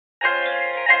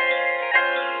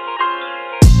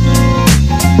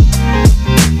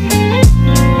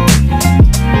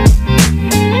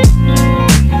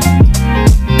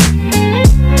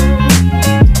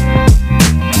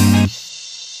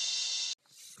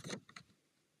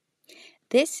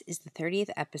This is the 30th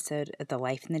episode of the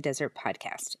Life in the Desert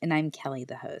podcast, and I'm Kelly,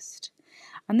 the host.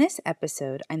 On this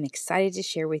episode, I'm excited to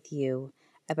share with you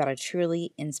about a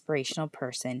truly inspirational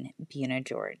person, Buna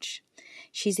George.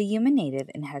 She's a Yuma native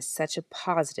and has such a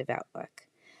positive outlook.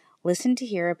 Listen to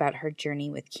hear about her journey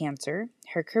with cancer,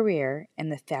 her career,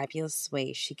 and the fabulous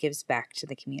ways she gives back to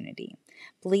the community.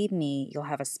 Believe me, you'll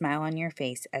have a smile on your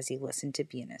face as you listen to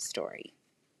Buna's story.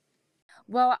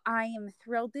 Well, I am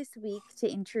thrilled this week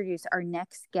to introduce our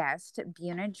next guest,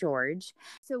 Buna George.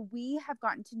 So we have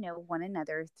gotten to know one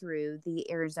another through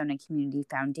the Arizona Community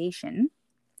Foundation.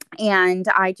 And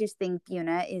I just think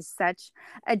Buna is such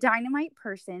a dynamite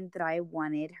person that I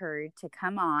wanted her to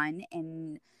come on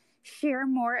and share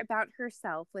more about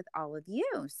herself with all of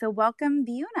you. So welcome,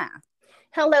 Buna.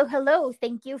 Hello.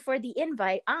 Thank you for the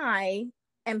invite. I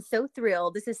am so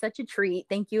thrilled. This is such a treat.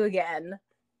 Thank you again.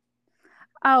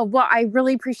 Oh, well, I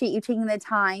really appreciate you taking the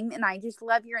time, and I just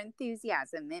love your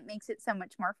enthusiasm. It makes it so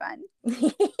much more fun.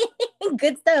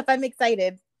 Good stuff. I'm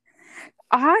excited.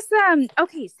 Awesome.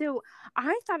 Okay, so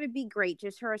I thought it'd be great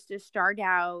just for us to start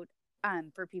out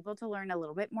for people to learn a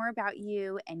little bit more about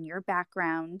you and your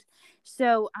background.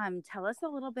 So tell us a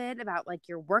little bit about like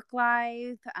your work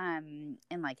life and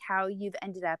like how you've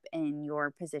ended up in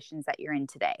your positions that you're in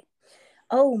today.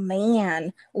 Oh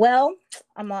man. Well,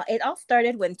 it all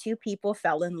started when two people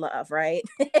fell in love, right?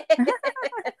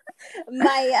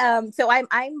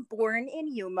 I'm born in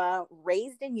Yuma,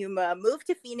 raised in Yuma, moved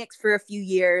to Phoenix for a few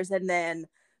years, and then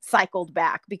cycled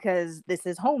back because this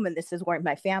is home and this is where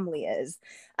my family is.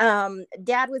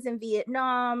 Dad was in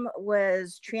Vietnam,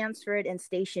 was transferred and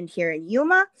stationed here in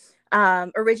Yuma.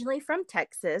 Originally from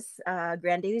Texas.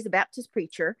 Granddaddy's a Baptist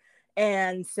preacher.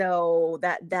 And so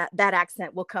that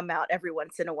accent will come out every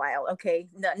once in a while. Okay.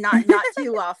 Not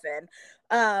too often.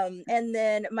 And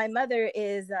then my mother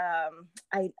is,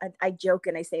 I joke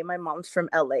and I say my mom's from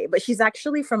LA, but she's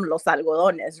actually from Los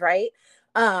Algodones, right?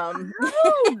 Oh,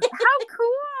 how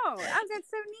cool. Oh, that's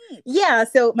so neat. Yeah.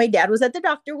 So my dad was at the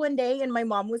doctor one day and my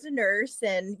mom was a nurse,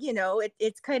 and,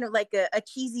 it's kind of like a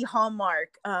cheesy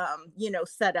Hallmark,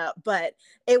 setup, but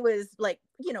it was like,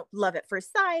 love at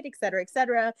first sight, et cetera, et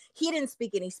cetera. He didn't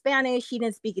speak any Spanish. He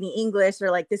didn't speak any English.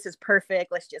 They're like, this is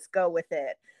perfect. Let's just go with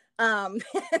it. That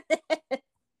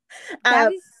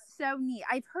is so neat.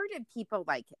 I've heard of people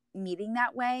like meeting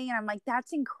that way, and I'm like,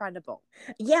 that's incredible.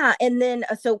 Yeah. And then,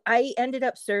 so I ended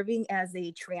up serving as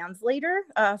a translator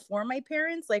for my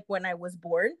parents, like when I was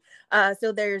born.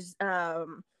 So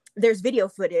there's video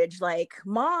footage like,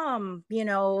 mom, mi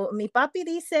papi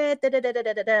dice, da, da, da,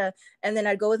 da, da, da. And then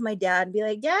I'd go with my dad and be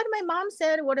like, Dad, my mom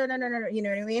said, what, no, no, no, no, you know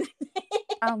what I mean?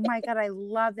 Oh my God, I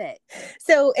love it.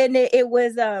 So, and it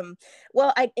was,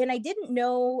 I didn't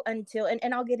know until,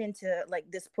 and I'll get into like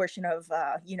this portion of,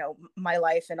 my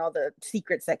life and all the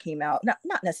secrets that came out,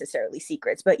 not necessarily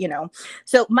secrets, but,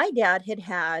 so my dad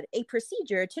had a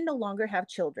procedure to no longer have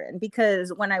children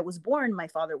because when I was born, my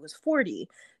father was 40.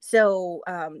 So,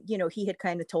 he had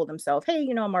kind of told himself, hey,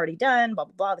 I'm already done, blah,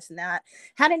 blah, blah, this and that.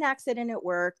 Had an accident at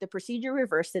work. The procedure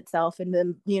reversed itself. And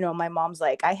then, my mom's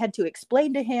like, I had to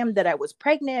explain to him that I was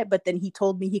pregnant, but then he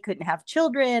told me he couldn't have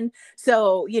children.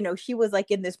 So, she was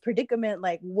like in this predicament,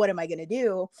 like, what am I going to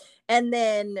do? And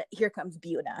then here comes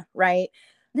Buna, right?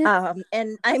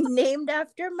 And I'm named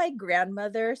after my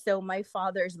grandmother. So my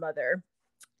father's mother.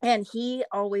 And he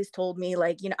always told me,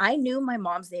 like, I knew my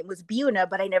mom's name was Buna,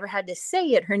 but I never had to say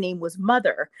it. Her name was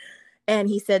Mother. And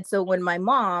he said, so when my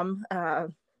mom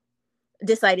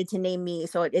decided to name me,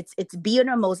 so it's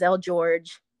Buna Moselle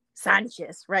George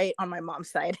Sanchez, right, on my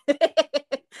mom's side.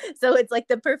 So it's like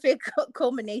the perfect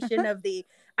culmination of the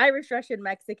Irish, Russian,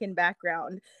 Mexican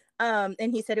background.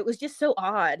 And he said it was just so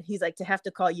odd. He's like, to have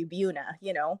to call you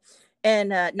Buna, And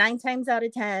 9 times out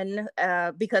of 10,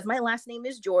 because my last name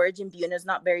is George and Buna is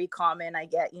not very common, I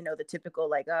get, the typical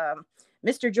like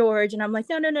Mr. George. And I'm like,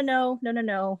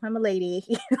 no, I'm a lady.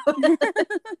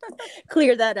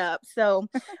 Clear that up. So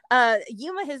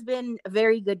Yuma has been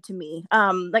very good to me.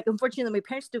 Like, unfortunately, my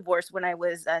parents divorced when I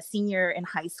was a senior in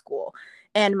high school.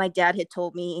 And my dad had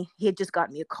told me he had just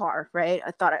got me a car, right?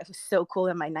 I thought I was so cool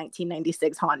in my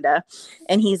 1996 Honda.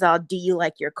 And he's all, do you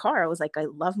like your car? I was like, I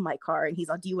love my car. And he's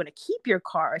all, do you want to keep your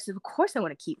car? I said, of course I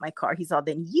want to keep my car. He's all,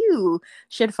 then you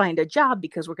should find a job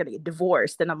because we're going to get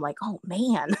divorced. And I'm like, oh,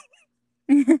 man.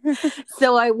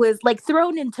 So I was like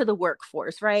thrown into the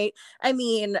workforce, right? I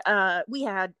mean, we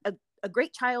had a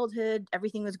great childhood.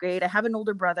 Everything was great. I have an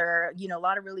older brother, a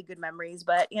lot of really good memories,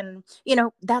 but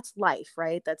that's life,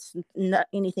 right? That's not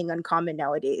anything uncommon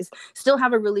nowadays. Still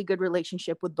have a really good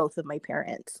relationship with both of my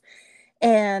parents.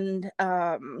 And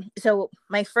so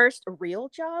my first real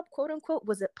job, quote unquote,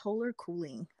 was at Polar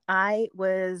Cooling. I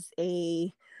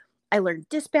learned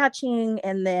dispatching,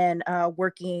 and then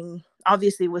working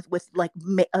obviously with like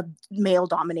a male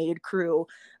dominated crew,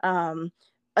 um,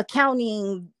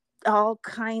 accounting, all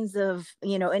kinds of,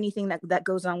 anything that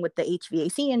goes on with the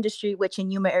HVAC industry, which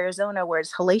in Yuma, Arizona, where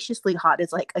it's hellaciously hot,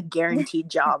 is like a guaranteed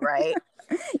job, right?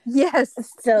 Yes.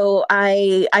 So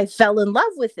I fell in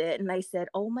love with it, and I said,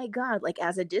 oh my god, like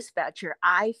as a dispatcher,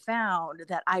 I found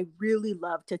that I really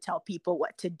love to tell people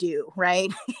what to do,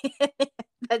 right?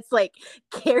 That's like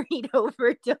carried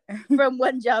over from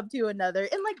one job to another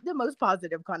in like the most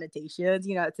positive connotations.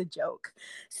 It's a joke.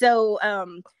 So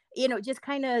just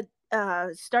kind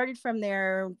of started from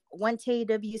there, went to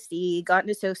AWC, got an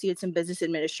associate's in business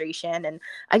administration, and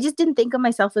I just didn't think of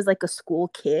myself as like a school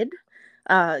kid.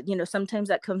 Sometimes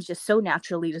that comes just so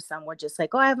naturally to someone, just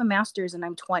like, oh, I have a master's and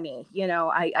I'm 20.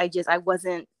 I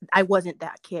wasn't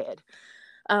that kid.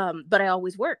 But I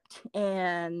always worked,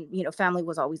 and family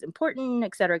was always important,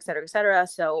 et cetera, et cetera, et cetera.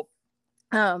 So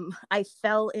I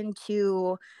fell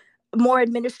into more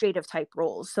administrative type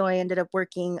roles. So I ended up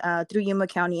working through Yuma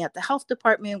County at the health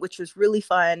department, which was really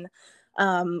fun.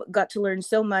 Got to learn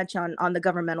so much on the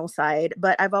governmental side,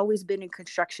 but I've always been in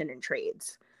construction and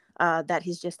trades. That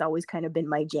has just always kind of been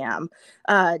my jam.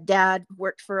 Dad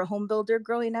worked for a home builder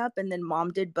growing up, and then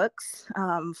mom did books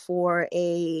for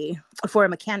a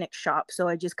mechanic shop. So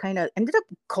I just kind of ended up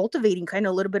cultivating kind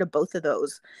of a little bit of both of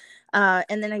those.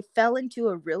 And then I fell into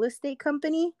a real estate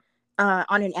company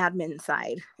on an admin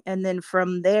side. And then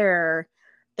from there,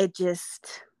 I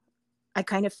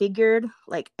kind of figured,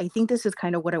 like, I think this is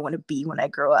kind of what I want to be when I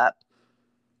grow up.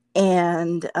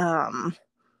 And I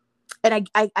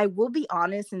will be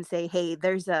honest and say, hey,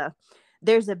 there's a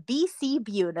BC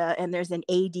Buna and there's an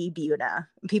AD Buna.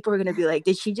 People are going to be like,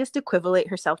 did she just equivalent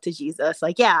herself to Jesus?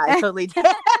 Like, yeah, I totally did.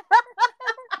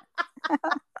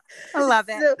 I love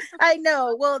it. So, I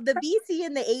know. Well, the BC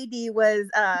and the AD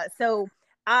was, so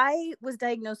I was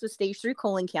diagnosed with stage 3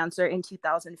 colon cancer in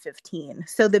 2015.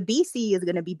 So the BC is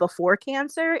going to be before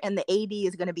cancer, and the AD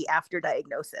is going to be after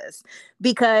diagnosis.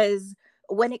 Because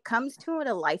when it comes to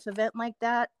a life event like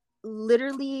that,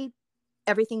 literally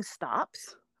everything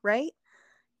stops, right?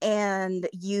 And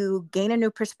you gain a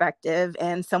new perspective,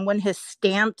 and someone has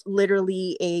stamped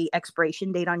literally a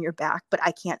expiration date on your back, but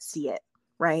I can't see it,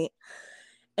 right?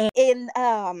 And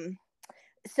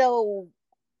so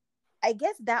I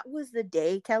guess that was the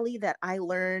day, Kelly, that I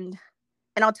learned,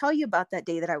 and I'll tell you about that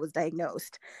day that I was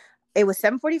diagnosed. It was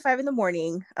 7:45 in the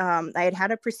morning. I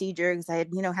had a procedure because I had,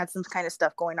 had some kind of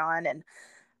stuff going on, and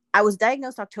I was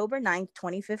diagnosed October 9th,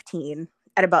 2015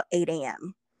 at about 8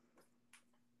 a.m.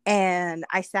 And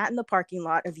I sat in the parking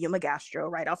lot of Yuma Gastro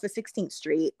right off of 16th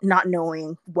Street, not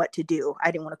knowing what to do.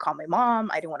 I didn't want to call my mom.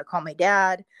 I didn't want to call my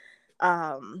dad.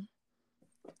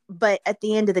 But at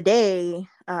the end of the day,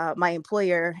 my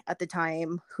employer at the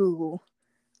time, who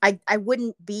I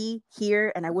wouldn't be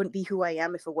here and I wouldn't be who I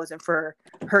am if it wasn't for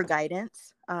her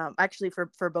guidance. Actually,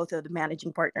 for both of the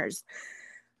managing partners.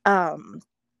 I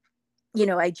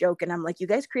joke and I'm like, you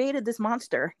guys created this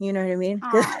monster. You know what I mean?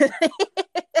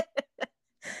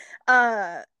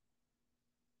 uh,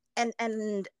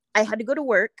 and I had to go to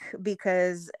work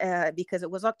because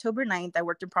it was October 9th. I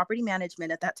worked in property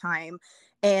management at that time.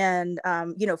 And,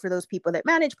 for those people that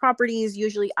manage properties,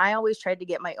 usually I always tried to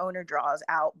get my owner draws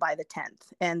out by the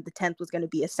 10th. And the 10th was going to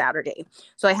be a Saturday.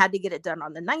 So I had to get it done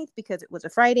on the 9th because it was a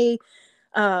Friday.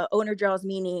 Owner draws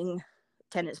meaning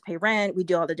tenants pay rent. We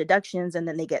do all the deductions and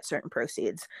then they get certain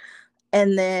proceeds.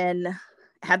 And then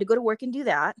I had to go to work and do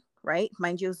that. Right.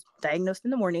 Mind you, I was diagnosed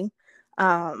in the morning.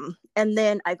 And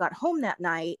then I got home that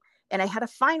night and I had a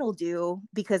final due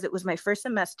because it was my first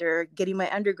semester getting my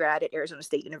undergrad at Arizona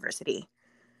State University.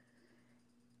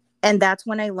 And that's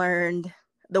when I learned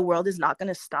the world is not going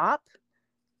to stop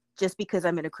just because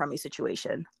I'm in a crummy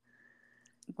situation.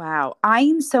 Wow. I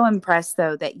am so impressed,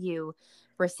 though, that you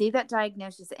received that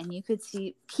diagnosis and you could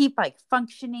keep like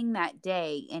functioning that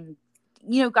day and,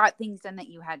 got things done that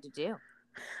you had to do.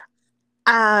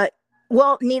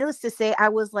 Well, needless to say, I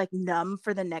was like numb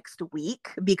for the next week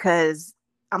because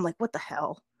I'm like, what the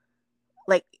hell?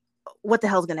 Like, what the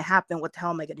hell is going to happen? What the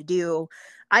hell am I going to do?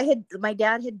 My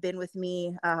dad had been with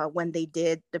me when they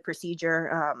did the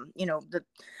procedure,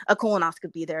 a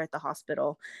colonoscopy there at the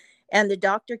hospital. And the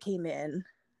doctor came in,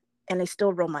 and I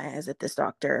still roll my eyes at this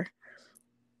doctor.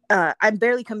 I'm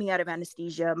barely coming out of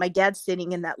anesthesia. My dad's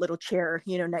sitting in that little chair,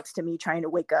 next to me trying to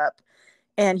wake up.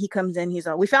 And he comes in, he's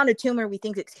all, we found a tumor. We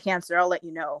think it's cancer. I'll let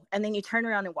you know. And then he turned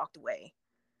around and walked away.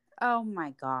 Oh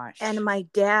my gosh. And my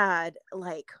dad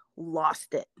like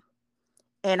lost it.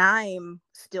 And I'm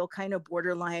still kind of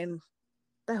borderline,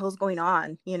 what the hell's going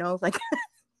on, like,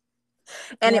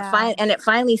 Yeah. and it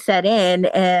finally set in,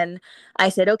 and I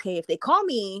said, okay, if they call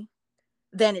me,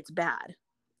 then it's bad.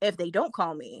 If they don't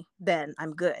call me, then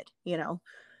I'm good.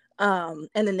 And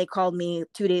then they called me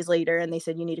 2 days later and they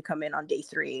said, you need to come in on day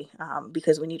 3,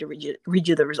 because we need to read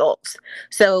you the results.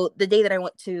 So the day that I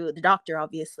went to the doctor,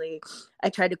 obviously, I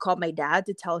tried to call my dad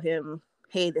to tell him,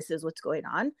 hey, this is what's going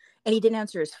on. And he didn't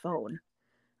answer his phone.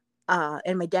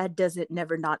 And my dad doesn't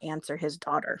never not answer his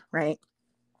daughter, right?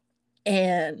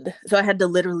 And so I had to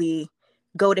literally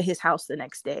go to his house the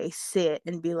next day, sit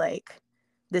and be like,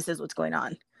 this is what's going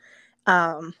on.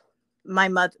 Um,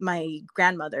 my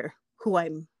grandmother, who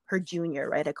I'm her junior,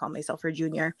 right? I call myself her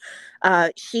junior.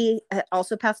 She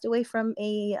also passed away from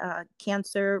a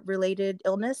cancer related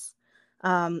illness,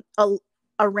 um, a,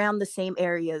 around the same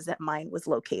areas that mine was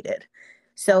located.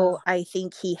 So Oh, I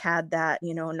think he had that,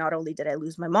 not only did I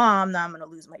lose my mom, now I'm going to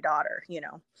lose my daughter.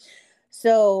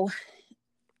 So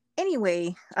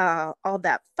anyway, all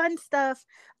that fun stuff.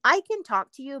 I can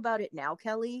talk to you about it now,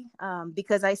 Kelly,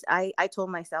 because I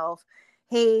told myself,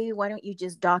 hey, why don't you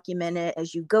just document it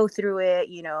as you go through it?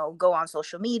 Go on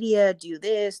social media, do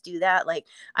this, do that. Like,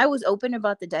 I was open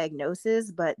about the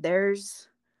diagnosis, but there's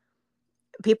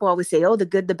people always say, oh, the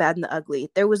good, the bad, and the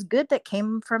ugly. There was good that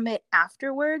came from it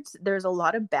afterwards. There's a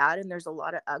lot of bad and there's a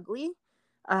lot of ugly,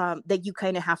 that you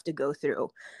kind of have to go through.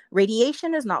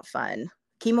 Radiation is not fun.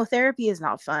 Chemotherapy is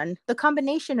not fun. The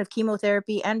combination of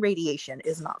chemotherapy and radiation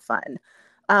is not fun.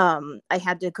 I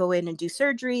had to go in and do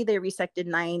surgery. They resected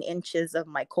 9 inches of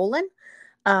my colon,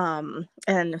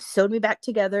 and sewed me back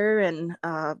together. And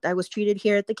I was treated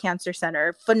here at the cancer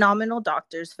center. Phenomenal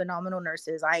doctors, phenomenal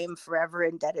nurses. I am forever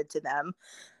indebted to them.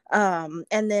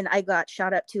 And then I got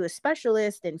shot up to a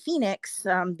specialist in Phoenix,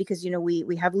 because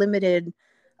we have limited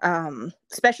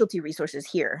specialty resources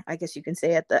here, I guess you can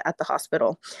say, at the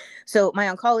hospital. So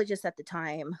my oncologist at the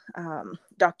time,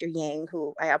 Dr. Yang,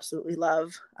 who I absolutely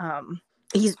love,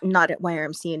 he's not at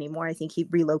YRMC anymore. I think he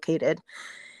relocated.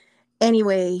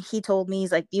 Anyway, he told me,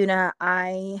 he's like, Buna,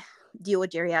 I deal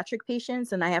with geriatric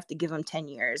patients and I have to give them 10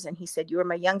 years. And he said, you are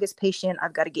my youngest patient.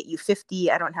 I've got to get you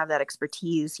 50. I don't have that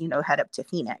expertise, head up to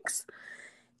Phoenix.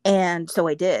 And so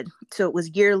I did. So it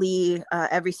was yearly,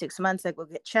 every 6 months, I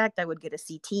would get checked. I would get a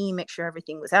CT, make sure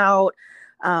everything was out.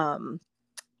 Um,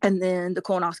 and then the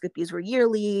colonoscopies were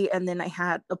yearly. And then I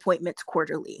had appointments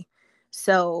quarterly.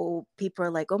 So people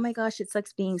are like, oh my gosh, it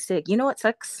sucks being sick. You know what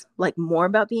sucks like more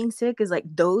about being sick is like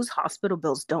those hospital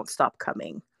bills don't stop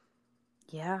coming.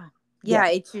 yeah. Yeah. Yeah.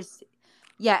 It's just,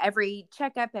 yeah, every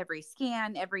checkup, every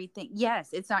scan, everything. Yes,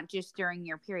 it's not just during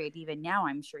your period. Even now,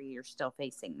 I'm sure you're still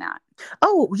facing that.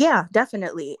 Oh yeah,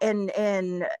 definitely.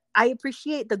 And I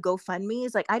appreciate the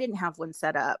GoFundMe's. Like, I didn't have one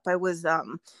set up. I was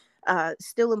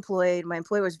still employed. My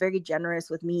employer was very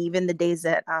generous with me, even the days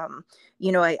that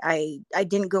I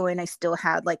didn't go in. I still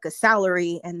had like a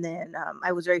salary, and then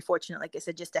I was very fortunate, like I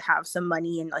said, just to have some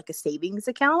money in like a savings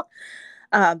account,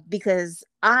 because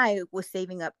I was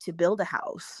saving up to build a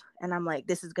house. And I'm like,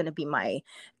 this is going to be my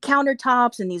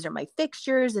countertops, and these are my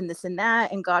fixtures, and this and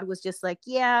that. And God was just like,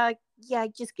 yeah, yeah,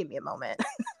 just give me a moment.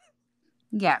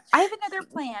 Yeah, I have another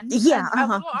plan, Yeah, a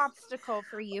little obstacle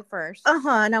for you first.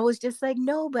 and I was just like,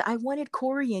 no, but I wanted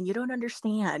Corey, and you don't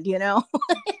understand.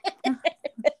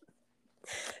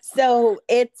 So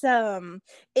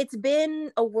it's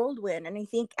been a whirlwind. And I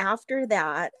think after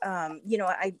that,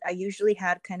 I usually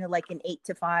had kind of like an 8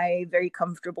 to 5 very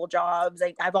comfortable jobs.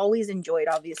 I've always enjoyed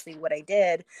obviously what I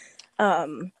did.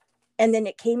 um and then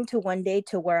it came to one day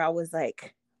to where I was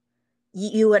like,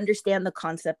 you understand the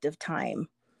concept of time.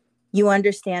 You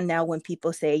understand now when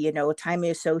people say, time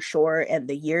is so short and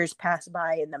the years pass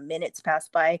by and the minutes pass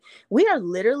by. We are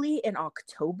literally in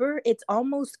October. It's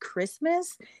almost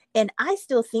Christmas. And I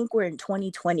still think we're in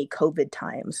 2020 COVID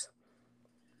times.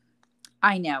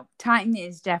 I know time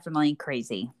is definitely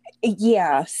crazy.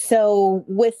 Yeah. So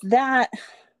with that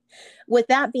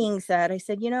being said, I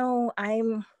said, I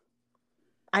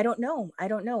don't know. I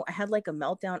don't know. I had like a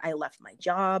meltdown. I left my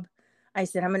job. I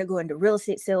said, I'm going to go into real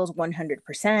estate sales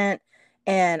 100%.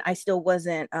 And I still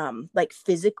wasn't like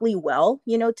physically well,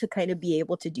 to kind of be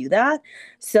able to do that.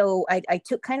 So I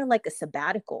took kind of like a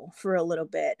sabbatical for a little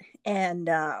bit. And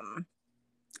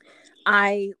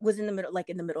I was in the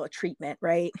middle of treatment,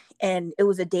 right? And it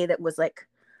was a day that was like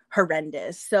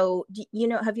horrendous. So,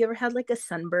 have you ever had like a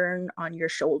sunburn on your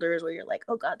shoulders where you're like,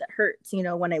 oh God, that hurts,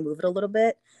 when I move it a little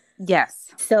bit? Yes.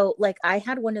 So, like, I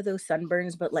had one of those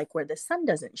sunburns, but like where the sun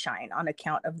doesn't shine on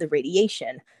account of the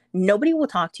radiation. Nobody will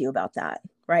talk to you about that.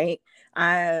 right?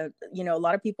 A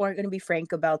lot of people aren't going to be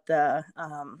frank about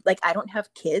like, I don't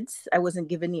have kids. I wasn't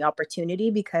given the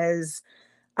opportunity because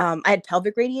I had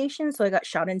pelvic radiation. So I got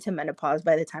shot into menopause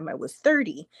by the time I was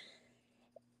 30.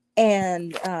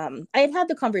 And I had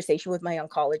the conversation with my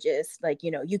oncologist, like,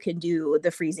 you can do the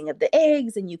freezing of the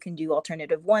eggs and you can do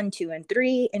alternative 1, 2, and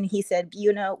 3. And he said,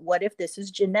 what if this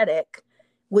is genetic?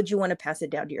 Would you want to pass it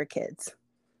down to your kids?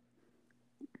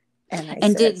 And I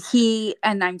And said, did he,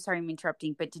 and I'm sorry I'm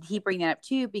interrupting, but did he bring that up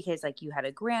too? Because like you had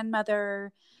a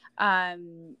grandmother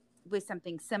with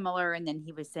something similar, and then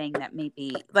he was saying that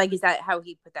maybe, like, is that how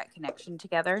he put that connection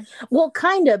together? well,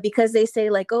 kind of, because they say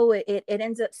like, oh, it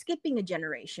ends up skipping a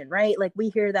generation, right? Like we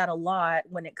hear that a lot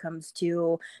when it comes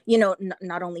to,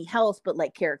 not only health, but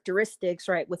like characteristics,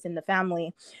 right, within the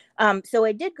family. So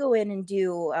I did go in and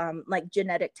do like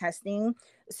genetic testing.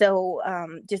 So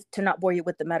just to not bore you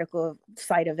with the medical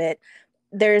side of it,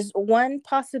 there's one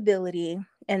possibility,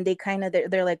 and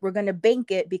they're like, we're going to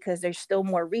bank it because there's still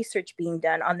more research being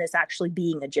done on this actually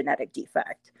being a genetic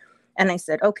defect. And I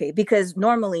said, okay, because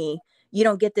normally you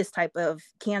don't get this type of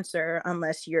cancer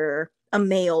unless you're a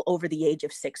male over the age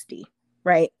of 60,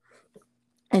 right?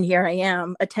 And here I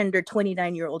am, a tender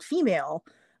 29-year-old female,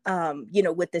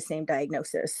 with the same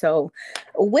diagnosis. So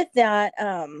with that,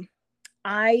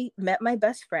 I met my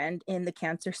best friend in the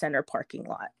cancer center parking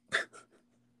lot.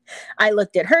 I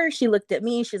looked at her, she looked at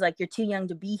me, she's like, you're too young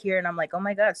to be here. And I'm like, oh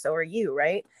my God, so are you,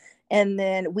 right? And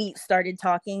then we started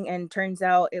talking, and turns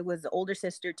out it was the older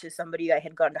sister to somebody I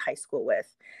had gone to high school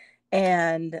with.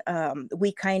 And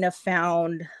we kind of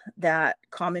found that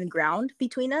common ground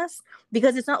between us,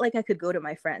 because it's not like I could go to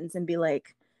my friends and be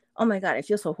like, oh my God, I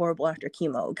feel so horrible after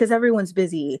chemo, because everyone's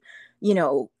busy, you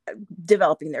know,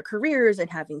 developing their careers and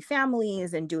having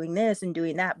families and doing this and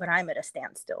doing that. But I'm at a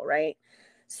standstill, right?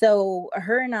 So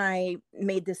her and I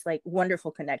made this like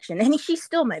wonderful connection, and she's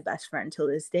still my best friend till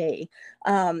this day.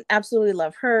 Absolutely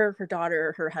love her, her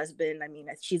daughter, her husband. I mean,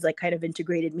 she's like kind of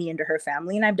integrated me into her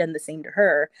family, and I've done the same to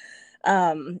her.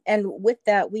 And with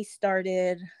that, we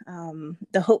started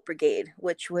the Hope Brigade,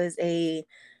 which was a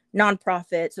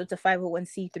nonprofit. So it's a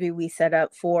 501c3 we set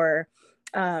up for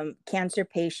cancer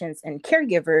patients and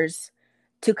caregivers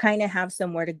to kind of have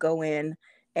somewhere to go in.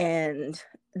 And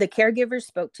the caregivers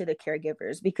spoke to the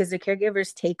caregivers, because the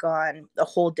caregivers take on a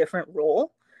whole different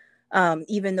role,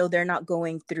 even though they're not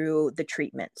going through the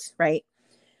treatments, right?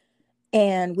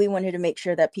 And we wanted to make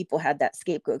sure that people had that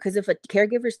scapegoat, because if a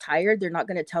caregiver's tired, they're not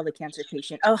going to tell the cancer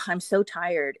patient, oh, I'm so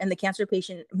tired. And the cancer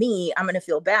patient, me, I'm going to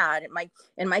feel bad.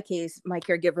 In my case, my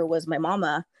caregiver was my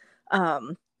mama,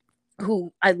 um,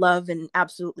 who I love and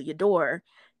absolutely adore.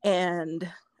 And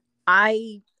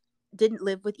I didn't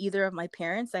live with either of my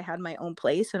parents. I had my own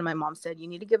place, and my mom said, you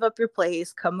need to give up your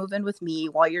place, come move in with me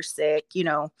while you're sick,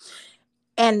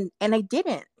 and I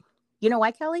didn't. You know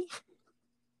why, Kelly?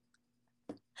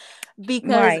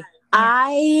 Because Why?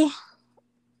 Yeah.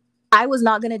 I was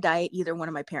not going to die at either one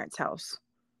of my parents' house.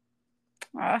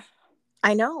 Uh,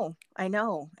 I know.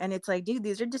 And it's like, dude,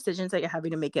 these are decisions that you're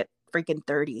having to make at freaking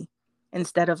 30,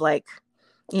 instead of like,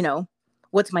 you know,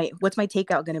 what's my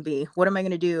takeout going to be? What am I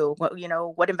going to do?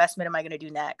 What investment am I going to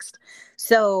do next?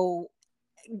 So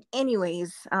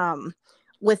anyways,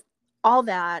 with all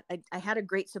that, I had a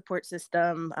great support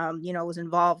system. I was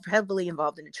heavily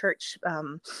involved in the church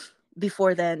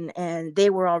before then, and they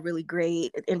were all really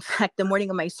great. In fact, the morning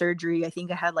of my surgery, I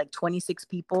think I had like 26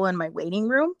 people in my waiting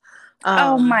room.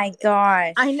 oh um my I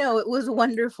gosh. know, it was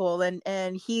wonderful.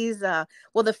 And he's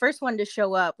well, the first one to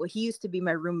show up, well, he used to be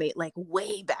my roommate like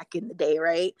way back in the day,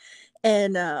 right?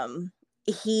 And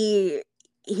he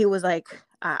he was like,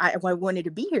 I wanted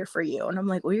to be here for you. And I'm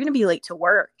like, well, you're gonna be late to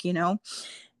work.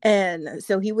 And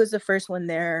so he was the first one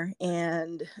there,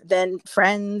 and then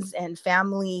friends and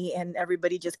family and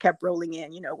everybody just kept rolling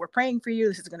in. We're praying for you,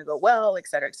 this is going to go well, et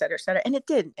cetera, et cetera, et cetera. And it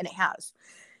did, and it has.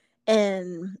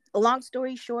 And long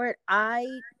story short, I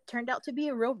turned out to be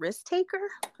a real risk taker,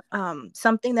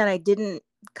 something that I didn't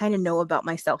kind of know about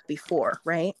myself before,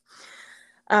 right?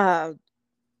 uh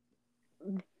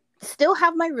Still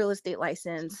have my real estate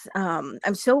license.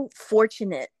 I'm so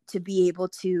fortunate to be able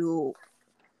to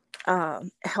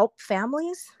help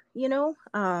families,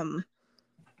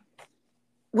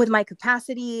 with my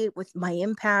capacity, with my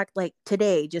impact. Like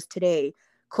today, just today,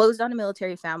 closed on a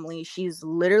military family. She's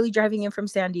literally driving in from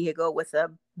San Diego with a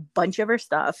bunch of her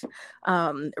stuff,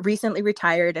 recently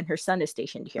retired, and her son is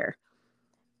stationed here.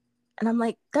 And I'm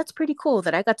like, that's pretty cool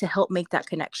that I got to help make that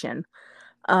connection.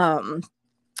 Um,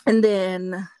 and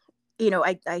then,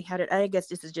 I had it, I guess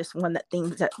this is just one that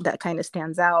things that kind of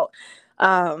stands out.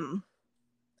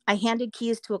 I handed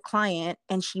keys to a client,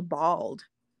 and she bawled.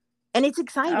 And it's Oh,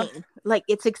 exciting. Like,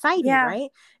 it's exciting, Yeah. right?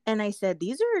 And I said,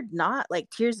 these are not like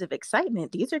tears of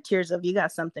excitement. These are tears of, you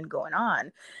got something going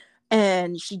on.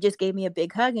 And she just gave me a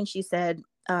big hug and she said,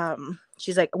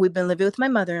 she's like, we've been living with my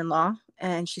mother-in-law.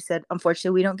 And she said,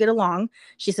 unfortunately, we don't get along.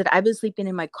 She said, I've been sleeping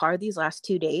in my car these last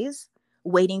 2 days,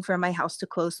 waiting for my house to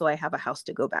close so I have a house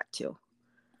to go back to.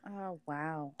 Oh,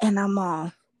 wow. And I'm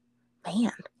all,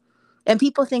 man. And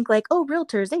people think like, oh,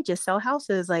 realtors, they just sell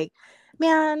houses. Like,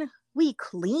 man, we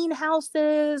clean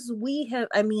houses. We have,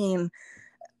 I mean,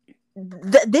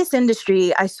 this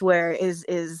industry, I swear,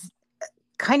 is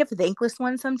kind of a thankless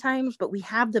one sometimes, but we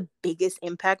have the biggest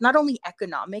impact, not only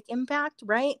economic impact,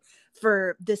 right,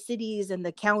 for the cities and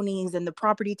the counties and the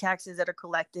property taxes that are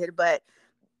collected, but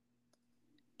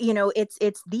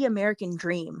it's the American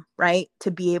dream, right,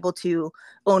 to be able to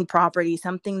own property,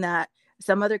 something that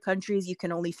some other countries you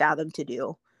can only fathom to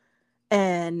do.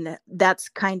 And that's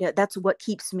what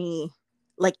keeps me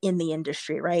like in the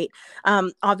industry, right?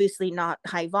 Obviously not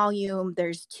high volume.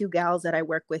 There's two gals that I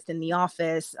work with in the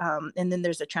office, and then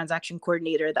there's a transaction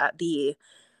coordinator that the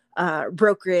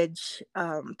brokerage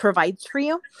provides for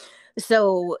you.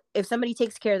 So if somebody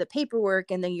takes care of the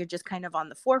paperwork and then you're just kind of on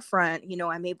the forefront,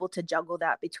 I'm able to juggle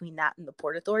that between that and the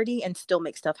port authority and still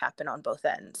make stuff happen on both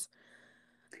ends.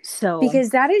 So Because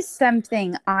that is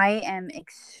something I am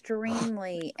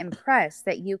extremely impressed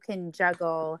that you can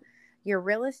juggle your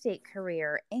real estate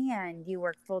career and you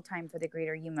work full time for the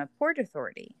Greater Yuma Port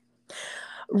Authority.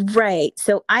 right.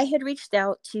 So I had reached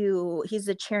out to, he's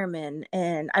the chairman,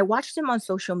 and I watched him on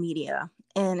social media.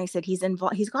 And I said, he's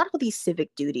involved, he's got all these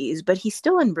civic duties, but he's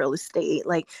still in real estate.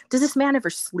 Like, does this man ever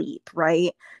sleep?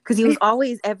 Right. Because he was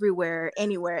always everywhere,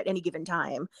 anywhere at any given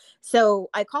time. So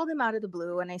I called him out of the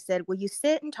blue and I said, will you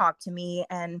sit and talk to me?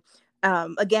 And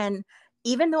again,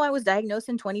 even though I was diagnosed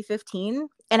in 2015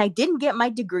 and I didn't get my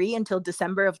degree until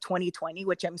December of 2020,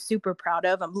 which I'm super proud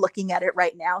of, I'm looking at it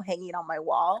right now, hanging on my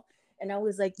wall. And I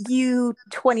was like, you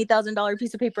 $20,000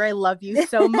 piece of paper, I love you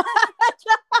so much.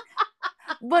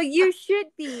 Well, you should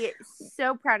be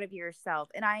so proud of yourself.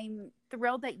 And I'm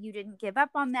thrilled that you didn't give up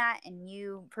on that and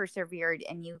you persevered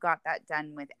and you got that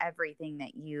done with everything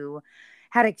that you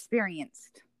had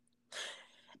experienced.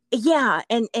 Yeah,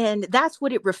 and that's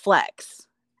what it reflects.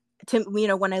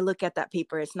 When I look at that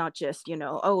paper, it's not just,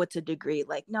 oh, it's a degree.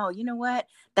 Like, no, you know what?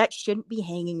 That shouldn't be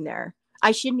hanging there.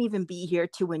 I shouldn't even be here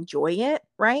to enjoy it,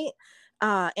 right?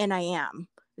 And I am.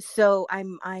 So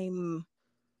I'm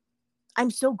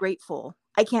so grateful.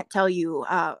 I can't tell you.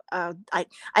 I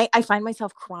find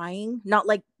myself crying, not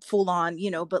like full on,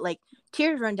 but like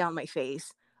tears run down my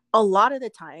face. A lot of the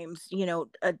times,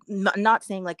 not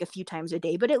saying like a few times a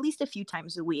day, but at least a few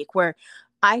times a week, where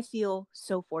I feel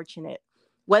so fortunate.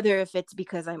 Whether if it's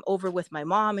because I'm over with my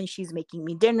mom and she's making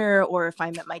me dinner, or if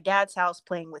I'm at my dad's house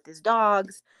playing with his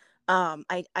dogs,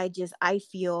 I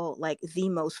feel like the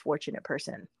most fortunate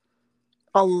person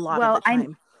a lot of Well, the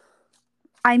time.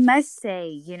 I must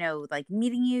say, like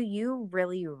meeting you, you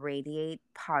really radiate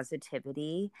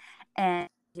positivity and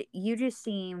you just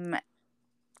seem,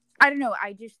 I don't know,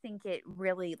 I just think it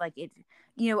really like it,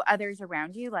 others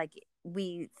around you, like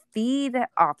we feed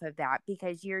off of that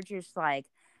because you're just like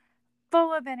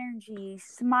full of energy,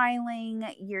 smiling,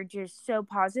 you're just so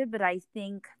positive. But I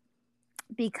think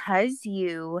because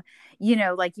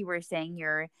like you were saying,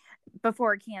 you're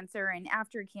before cancer and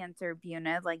after cancer,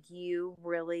 Buna, like you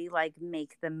really like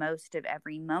make the most of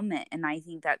every moment. And I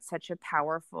think that's such a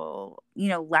powerful,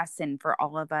 lesson for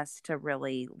all of us to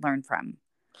really learn from.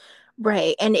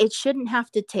 Right. And it shouldn't have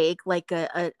to take like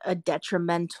a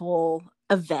detrimental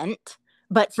event.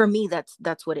 But for me,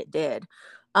 that's what it did.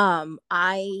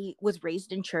 I was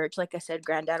raised in church. Like I said,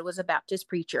 granddad was a Baptist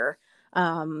preacher.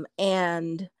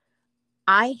 And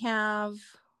I have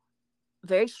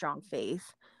very strong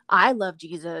faith. I love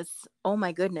Jesus. Oh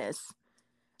my goodness.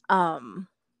 Um,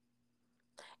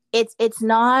 it's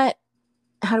not,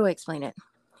 how do I explain it?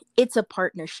 It's a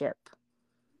partnership.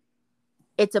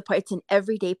 It's an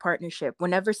everyday partnership.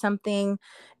 Whenever something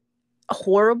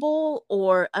horrible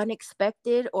or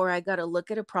unexpected, or I got to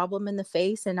look at a problem in the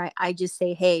face and I just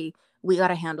say, hey, we got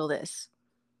to handle this.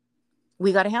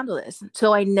 We got to handle this.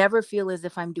 So I never feel as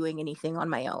if I'm doing anything on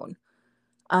my own.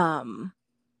 Um,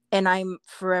 and I'm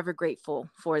forever grateful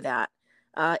for that.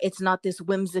 It's not this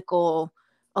whimsical,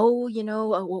 oh,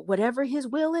 whatever his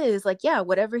will is. Like, yeah,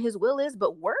 whatever his will is,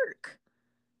 but work.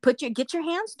 Get your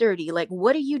hands dirty. Like,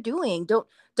 what are you doing?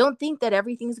 Don't think that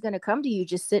everything's going to come to you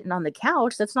just sitting on the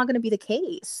couch. That's not going to be the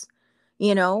case.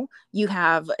 You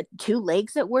have two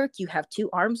legs at work, you have two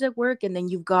arms at work, and then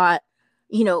you've got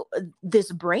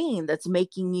this brain that's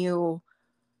making you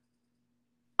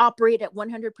operate at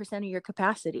 100% of your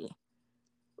capacity.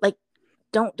 Like,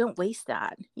 don't waste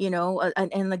that,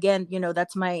 and again,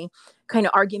 that's my kind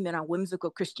of argument on whimsical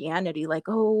Christianity, like,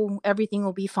 oh, everything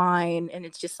will be fine. And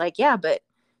it's just like, yeah, but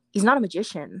he's not a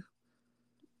magician.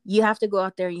 You have to go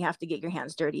out there, you have to get your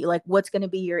hands dirty. Like, what's going to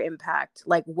be your impact?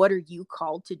 Like, what are you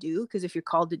called to do? Because if you're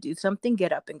called to do something,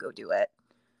 get up and go do it.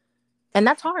 And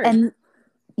that's hard. And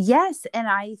yes, and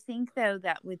I think though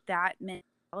that with that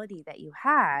mentality that you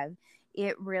have,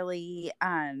 it really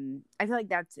I feel like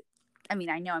that's, I mean,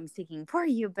 I know I'm speaking for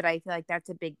you, but I feel like that's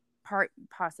a big part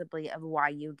possibly of why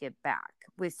you give back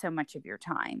with so much of your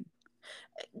time.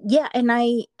 Yeah, and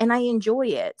I enjoy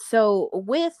it. So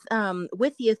with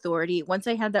the authority, once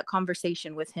I had that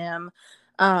conversation with him,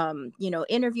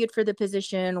 interviewed for the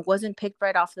position, wasn't picked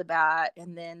right off the bat,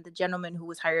 and then the gentleman who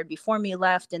was hired before me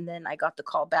left, and then I got the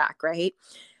call back, right?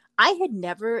 I had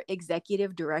never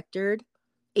executive directored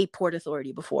a port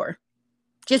authority before,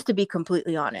 just to be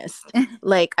completely honest.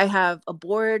 Like, I have a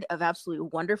board of absolutely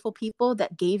wonderful people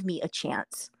that gave me a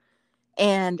chance,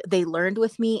 and they learned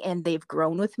with me and they've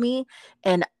grown with me.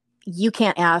 And you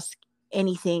can't ask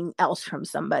anything else from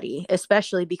somebody,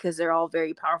 especially because they're all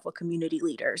very powerful community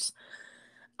leaders.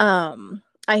 I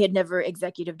had never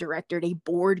executive directed a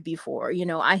board before.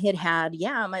 I had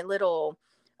yeah, my little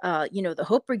the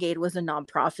Hope Brigade was a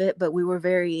nonprofit, but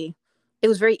it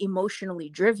was very emotionally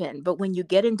driven. But when you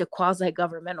get into quasi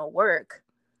governmental work,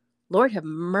 Lord have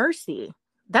mercy,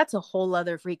 that's a whole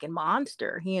other freaking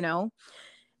monster.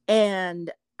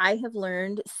 And I have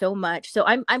learned so much. So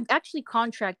I'm actually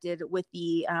contracted with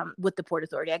the Port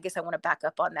Authority. I guess I want to back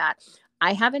up on that.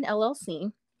 I have an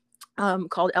LLC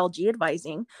called LG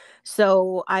Advising.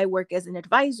 So I work as an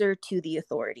advisor to the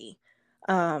authority.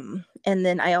 And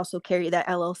then I also carry that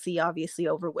LLC obviously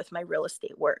over with my real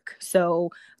estate work. So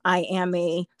I am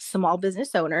a small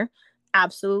business owner.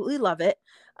 Absolutely love it.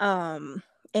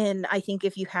 And I think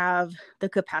if you have the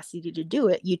capacity to do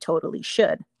it, you totally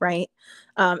should, right?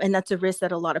 And that's a risk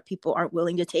that a lot of people aren't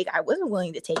willing to take. I wasn't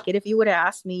willing to take it. If you would have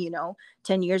asked me,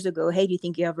 10 years ago, hey, do you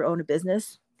think you ever own a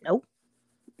business? Nope.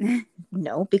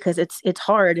 No, because it's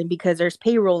hard, and because there's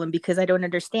payroll, and because I don't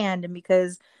understand, and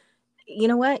because you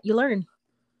know what? You learn.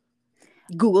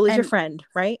 Google is your And friend,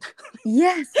 right?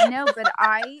 yes, no, but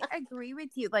I agree with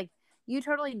you. Like, you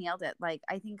totally nailed it. Like,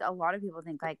 I think a lot of people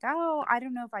think like, oh, I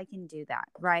don't know if I can do that,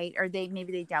 right? Or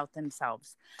maybe they doubt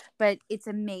themselves. But it's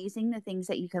amazing the things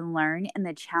that you can learn and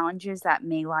the challenges that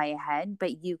may lie ahead,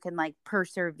 but you can like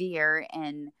persevere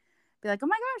and be like, oh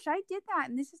my gosh, I did that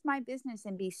and this is my business,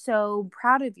 and be so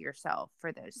proud of yourself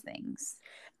for those things.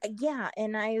 Yeah,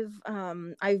 and I've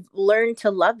learned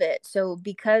to love it. So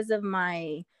because of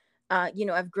my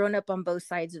I've grown up on both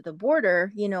sides of the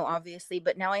border, obviously,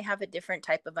 but now I have a different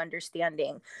type of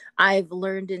understanding. I've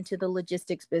learned into the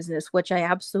logistics business, which I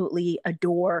absolutely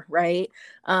adore, right?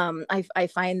 I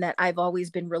find that I've always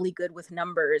been really good with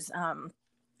numbers.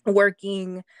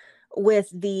 Working with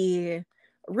the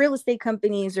real estate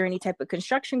companies or any type of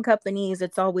construction companies,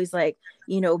 it's always like,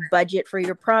 budget for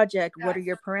your project. What are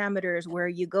your parameters? Where are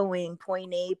you going?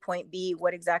 Point A, point B,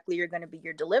 what exactly are going to be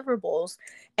your deliverables?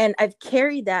 And I've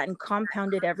carried that and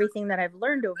compounded everything that I've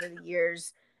learned over the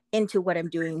years into what I'm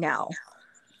doing now.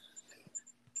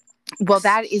 Well,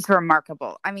 that is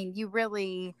remarkable. I mean, you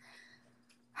really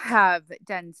have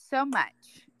done so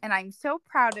much, and I'm so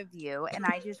proud of you. And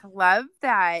I just love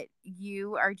that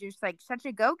you are just like such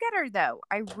a go-getter, though.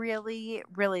 I really,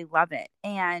 really love it.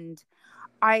 And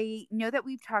I know that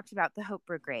we've talked about the Hope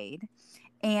Brigade,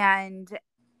 and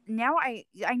now I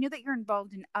know that you're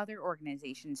involved in other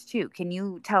organizations too. Can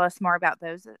you tell us more about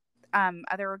those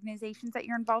other organizations that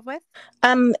you're involved with?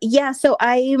 Yeah, so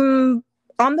I'm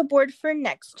on the board for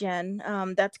Next Gen.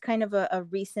 That's kind of a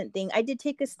recent thing. I did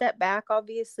take a step back,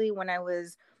 obviously, when I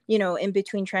was, in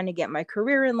between trying to get my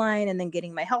career in line and then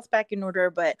getting my health back in order.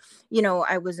 But,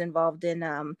 I was involved in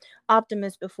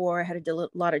Optimus before. I had a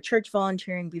lot of church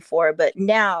volunteering before. But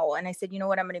now, and I said, you know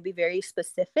what, I'm going to be very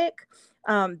specific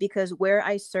because where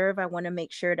I serve, I want to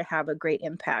make sure to have a great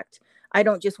impact. I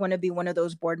don't just want to be one of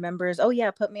those board members. Oh, yeah,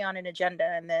 put me on an agenda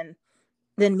and then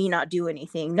me not do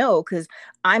anything. No, because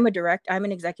I'm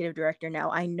an executive director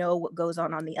now. I know what goes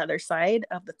on the other side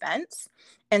of the fence.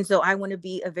 And so I want to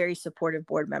be a very supportive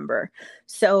board member.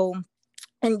 So,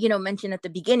 and, mentioned at the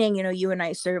beginning, you and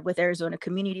I serve with Arizona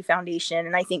Community Foundation.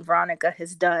 And I think Veronica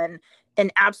has done an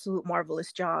absolute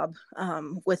marvelous job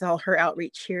with all her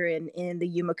outreach here in the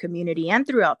Yuma community and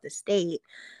throughout the state.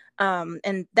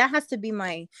 And that has to be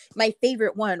my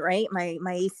favorite one, right? My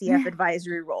ACF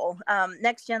advisory role.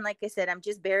 Next Gen, like I said, I'm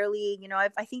just barely,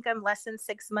 I think I'm less than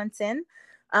 6 months in.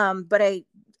 But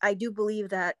I do believe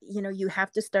that, you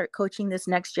have to start coaching this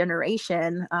next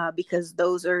generation, because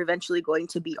those are eventually going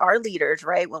to be our leaders,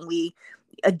 right? When we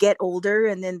get older,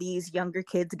 and then these younger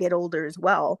kids get older as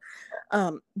well.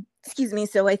 Um, excuse me.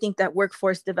 So I think that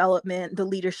workforce development, the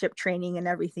leadership training and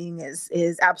everything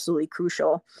is absolutely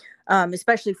crucial,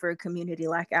 especially for a community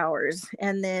like ours.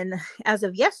 And then as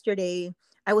of yesterday,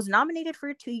 I was nominated for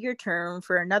a 2-year term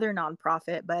for another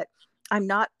nonprofit, but I'm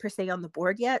not per se on the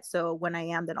board yet. So when I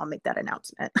am, then I'll make that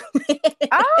announcement.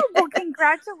 Oh, well,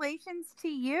 congratulations to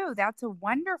you. That's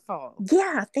wonderful.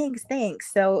 Yeah, thanks,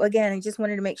 thanks. So again, I just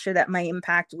wanted to make sure that my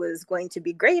impact was going to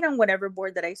be great on whatever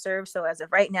board that I serve. So as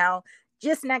of right now,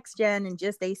 just next gen and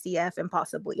just ACF and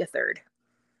possibly a third.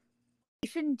 You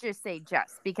shouldn't just say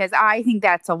just, because I think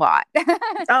that's a lot.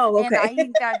 Oh, And I okay.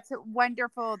 think that's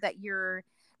wonderful that you're,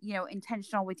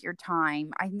 intentional with your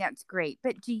time. I think that's great.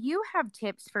 But do you have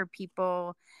tips for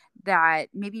people that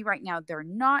maybe right now they're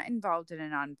not involved in a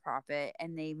nonprofit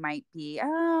and they might be,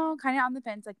 kind of on the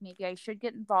fence, like maybe I should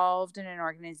get involved in an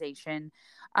organization?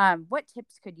 What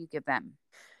tips could you give them?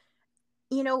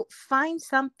 Find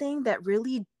something that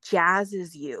really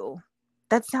jazzes you.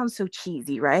 That sounds so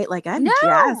cheesy, right? Like I'm No.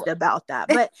 jazzed about that,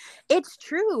 but it's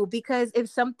true, because if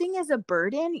something is a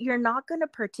burden, you're not going to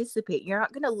participate. You're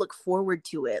not going to look forward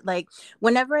to it. Like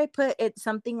whenever I put it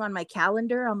something on my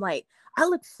calendar, I'm like, I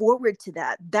look forward to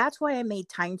that. That's why I made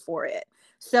time for it.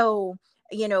 So,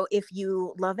 if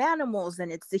you love animals,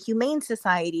 then it's the Humane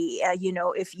Society.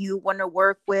 If you want to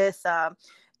work with a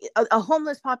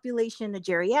homeless population, a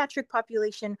geriatric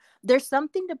population, there's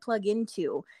something to plug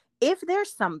into. If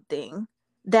there's something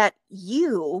that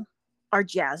you are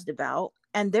jazzed about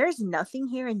and there's nothing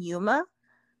here in Yuma,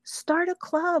 start a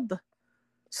club.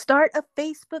 Start a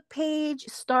Facebook page,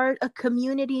 start a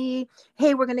community.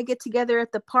 Hey, we're going to get together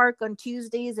at the park on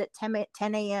Tuesdays at 10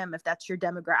 a.m. if that's your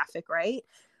demographic, right?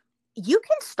 You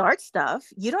can start stuff.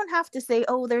 You don't have to say,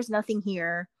 oh, there's nothing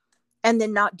here, and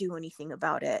then not do anything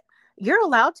about it. You're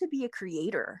allowed to be a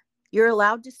creator. You're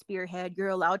allowed to spearhead. You're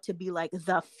allowed to be like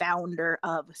the founder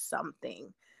of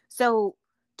something. So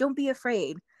don't be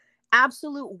afraid.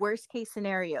 Absolute worst case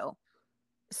scenario.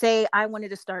 Say I wanted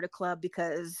to start a club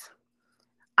because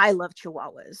I love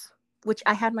Chihuahuas, which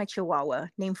I had my Chihuahua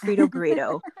named Frito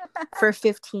Burrito for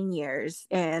 15 years.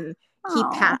 And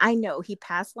Oh. I know he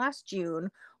passed last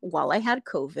June while I had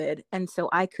COVID. And so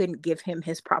I couldn't give him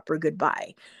his proper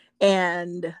goodbye.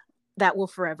 And that will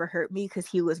forever hurt me because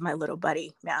he was my little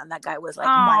buddy. Man, that guy was like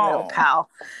my little Oh. pal.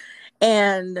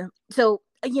 And so,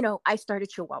 I started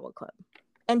Chihuahua Club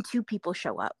and 2 people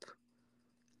show up.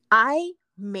 I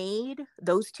made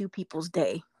those 2 people's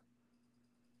day.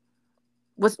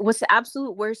 What's the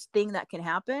absolute worst thing that can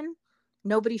happen?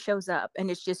 Nobody shows up and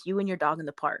it's just you and your dog in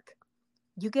the park.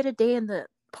 You get a day in the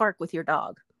park with your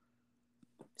dog.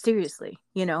 Seriously.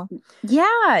 Yeah,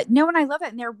 no, and I love it.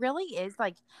 And there really is,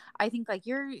 like, I think, like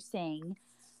you're saying,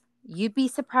 you'd be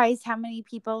surprised how many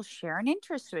people share an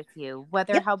interest with you,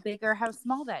 whether Yep, how big or how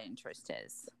small that interest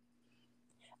is.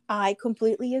 I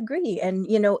completely agree. And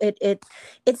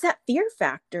it's that fear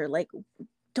factor. Like,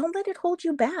 don't let it hold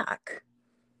you back.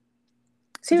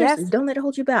 Seriously, Yes. don't let it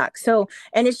hold you back. So,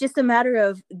 and it's just a matter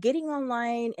of getting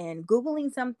online and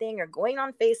Googling something or going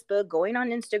on Facebook, going on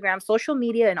Instagram. Social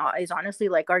media and is honestly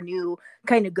like our new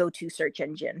kind of go-to search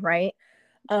engine, right?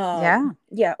 Yeah.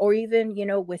 Yeah, or even,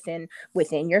 within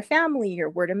your family,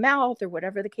 your word of mouth or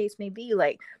whatever the case may be,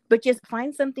 like, but just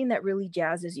find something that really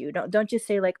jazzes you. Don't just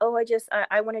say like, oh,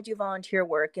 I want to do volunteer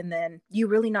work, and then you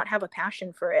really not have a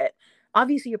passion for it.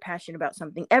 Obviously you're passionate about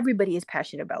something. Everybody is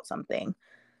passionate about something.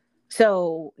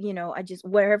 So, I just,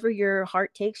 wherever your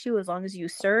heart takes you, as long as you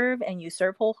serve and you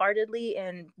serve wholeheartedly,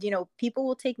 and, people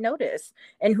will take notice.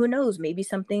 And who knows, maybe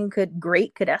something could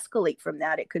escalate from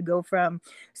that. It could go from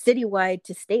citywide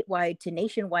to statewide to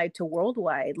nationwide to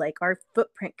worldwide. Like our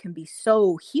footprint can be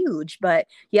so huge, but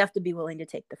you have to be willing to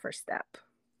take the first step.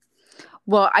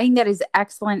 Well, I think that is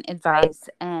excellent advice.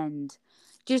 And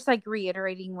just like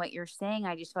reiterating what you're saying,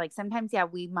 I just feel like sometimes, yeah,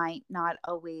 we might not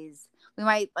always, we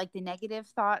might like the negative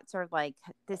thoughts or like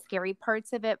the scary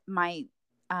parts of it might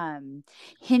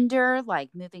hinder like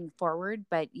moving forward.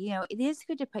 But, it is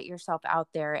good to put yourself out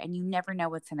there and you never know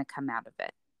what's going to come out of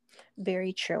it.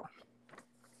 Very true.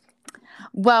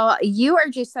 Well, you are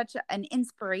just such an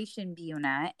inspiration,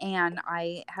 Buna, and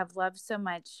I have loved so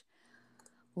much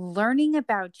learning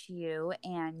about you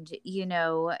and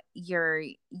your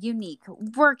unique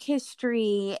work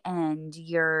history and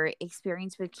your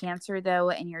experience with cancer, though,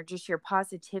 and your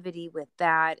positivity with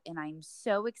that. And I'm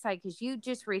so excited because you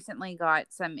just recently got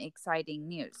some exciting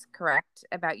news, correct,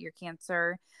 about your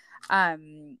cancer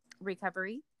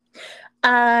recovery.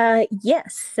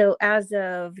 Yes. So as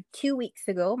of 2 weeks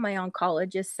ago, my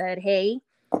oncologist said, "Hey,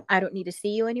 I don't need to see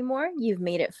you anymore. You've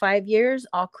made it 5 years,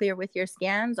 all clear with your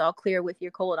scans, all clear with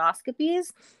your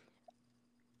colonoscopies.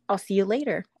 I'll see you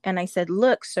later." And I said,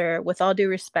 "Look, sir, with all due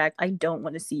respect, I don't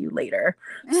want to see you later."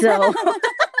 So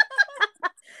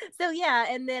so yeah,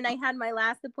 and then I had my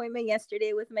last appointment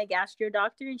yesterday with my gastro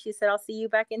doctor, and she said, "I'll see you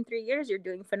back in 3 years. You're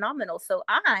doing phenomenal." So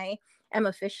I am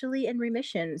officially in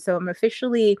remission. So I'm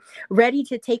officially ready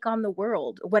to take on the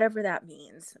world, whatever that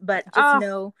means. But just Oh,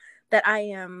 know that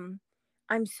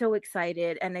I'm so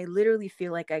excited, and I literally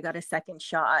feel like I got a second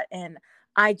shot, and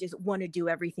I just want to do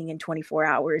everything in 24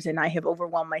 hours, and I have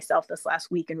overwhelmed myself this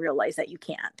last week and realized that you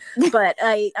can't. But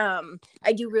I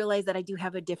do realize that I do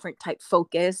have a different type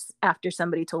focus after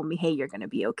somebody told me, "Hey, you're going to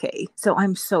be okay." So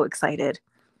I'm so excited.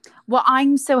 well,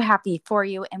 I'm so happy for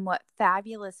you, and what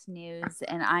fabulous news.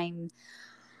 And I'm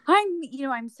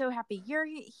so happy you're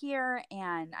here,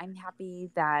 and I'm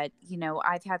happy that,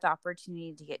 I've had the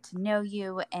opportunity to get to know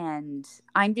you, and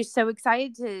I'm just so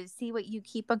excited to see what you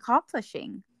keep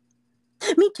accomplishing.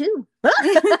 Me too.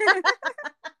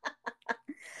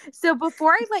 So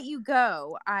before I let you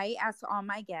go, I ask all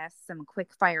my guests some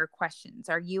quick fire questions.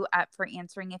 Are you up for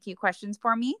answering a few questions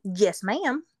for me? Yes,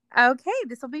 ma'am. Okay,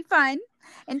 this will be fun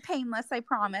and painless, I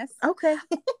promise. Okay.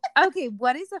 Okay,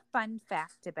 what is a fun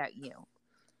fact about you?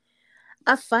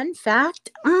 A fun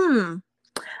fact.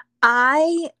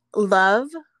 I love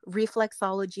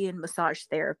reflexology and massage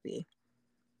therapy.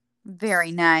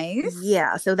 Very nice.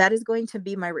 Yeah, so that is going to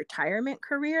be my retirement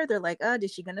career. They're like, "Oh,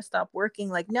 is she going to stop working?"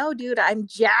 Like, no, dude, I'm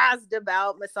jazzed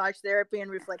about massage therapy and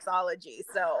reflexology.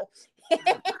 So,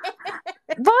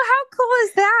 Well, how cool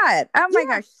is that? Oh my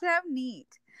yeah, gosh, so neat.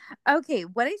 Okay,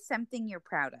 what is something you're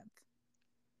proud of?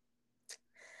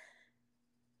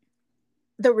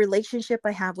 the relationship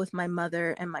I have with my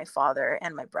mother and my father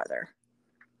and my brother.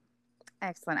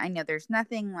 Excellent. I know there's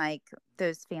nothing like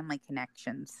those family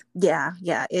connections. Yeah,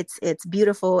 it's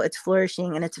beautiful, it's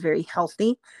flourishing, and it's very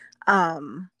healthy.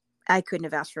 Um, I couldn't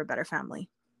have asked for a better family.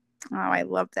 Oh, I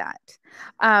love that.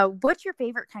 What's your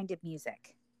favorite kind of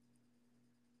music?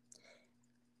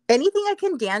 Anything I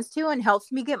can dance to and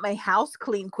helps me get my house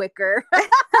clean quicker.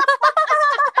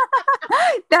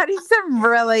 That is some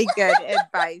really good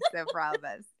advice, I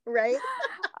promise. Right?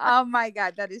 Oh my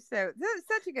God, that is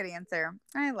such a good answer.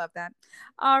 I love that.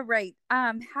 All right.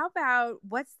 How about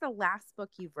what's the last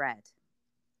book you've read?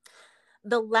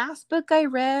 The last book I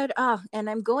read, and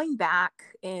I'm going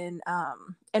back and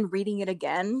reading it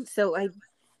again. So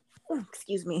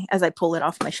excuse me, as I pull it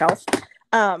off my shelf.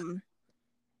 Um,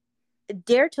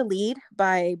 Dare to Lead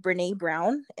by Brene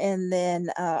Brown, and then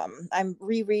I'm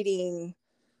rereading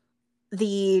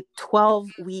the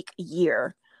 12-week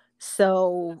year.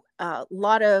 So a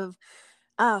lot of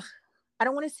I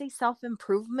don't want to say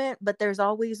self-improvement, but there's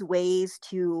always ways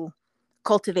to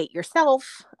cultivate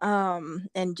yourself,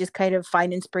 and just kind of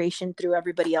find inspiration through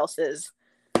everybody else's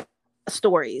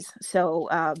stories. So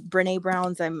Brene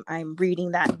Brown's, I'm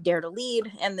reading that Dare to Lead,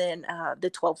 and then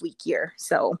the 12-week year.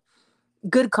 So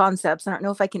good concepts. I don't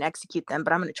know if I can execute them,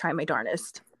 but I'm going to try my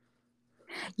darnest.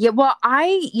 Yeah, well,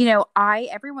 I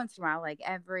every once in a while, like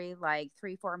every like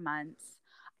 3-4 months,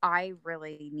 I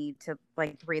really need to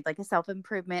like read like a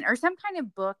self-improvement or some kind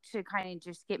of book to kind of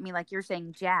just get me, like you're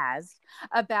saying, jazzed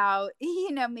about,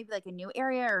 maybe like a new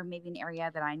area or maybe an area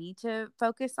that I need to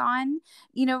focus on,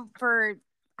 for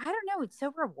I don't know, it's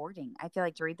so rewarding. I feel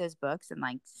like to read those books and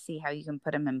like see how you can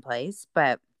put them in place.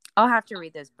 But I'll have to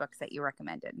read those books that you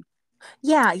recommended.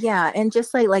 Yeah, and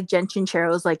just like Jen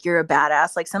Chinchero's like, "You're a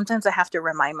badass." Like sometimes I have to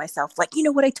remind myself, like, you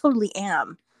know what, I totally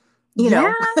am. You Yeah.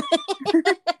 know,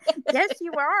 Yes,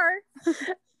 you are.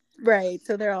 right?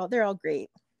 So they're all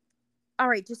great. All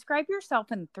right, describe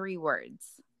yourself in 3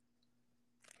 words.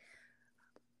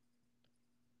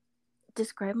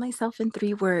 Describe myself in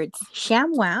 3 words.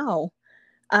 Sham wow.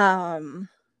 Um,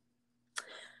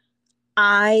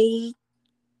 I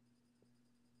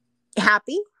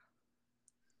happy,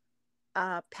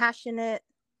 passionate.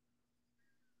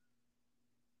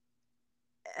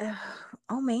 Uh,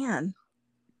 oh man,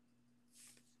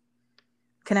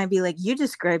 can I be like, you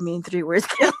describe me in 3 words,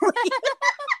 Kelly?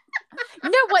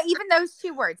 No, well, even those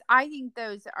 2 words, I think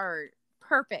those are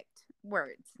perfect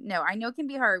words. No, I know it can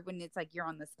be hard when it's like you're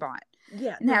on the spot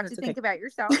Yeah, and no, have no, to it's okay. think about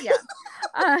yourself. Yeah.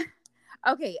 Uh,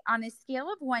 okay. On a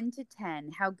scale of 1 to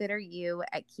 10, how good are you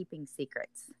at keeping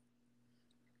secrets?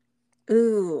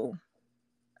 Ooh,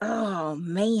 oh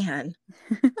man.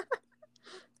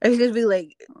 I was just be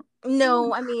like,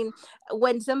 no, I mean,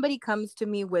 when somebody comes to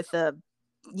me with a,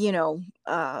 you know,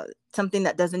 something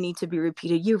that doesn't need to be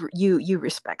repeated, you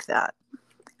respect that.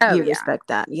 Oh you yeah. respect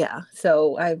that. Yeah.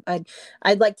 So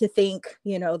I'd like to think,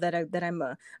 that I'm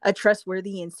a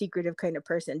trustworthy and secretive kind of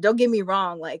person. Don't get me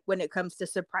wrong, like when it comes to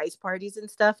surprise parties and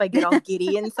stuff, I get all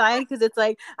giddy inside because it's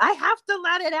like I have to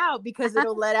let it out because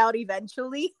it'll let out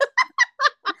eventually.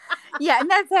 Yeah, and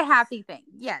that's a happy thing.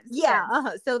 Yes, Yeah.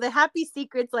 yes. So the happy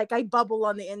secrets, like I bubble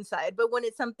on the inside, but when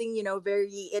it's something,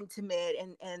 very intimate,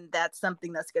 and that's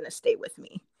something that's gonna stay with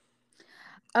me.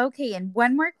 Okay, and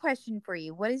one more question for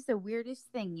you. What is the weirdest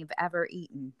thing you've ever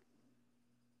eaten?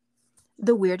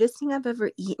 The weirdest thing I've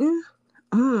ever eaten?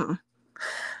 Mm.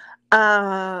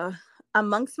 Uh,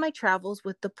 Amongst my travels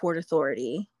with the Port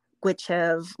Authority, which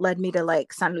have led me to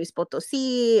like San Luis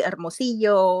Potosi,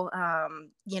 Hermosillo,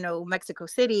 Mexico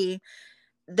City,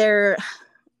 there,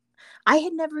 I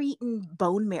had never eaten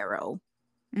bone marrow.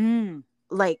 Mm.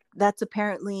 Like that's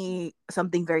apparently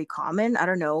something very common. I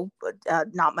don't know, but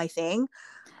not my thing.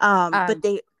 But Um,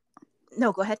 they,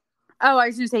 no, go ahead. oh, I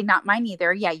was going to say not mine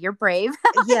either. Yeah, you're brave.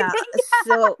 Yeah.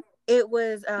 So it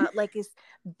was like this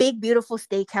big, beautiful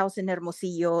steakhouse in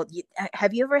Hermosillo.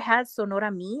 Have you ever had Sonora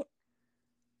meat?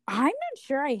 I'm not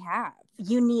sure I have.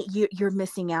 You're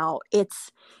missing out.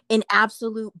 It's an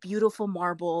absolute beautiful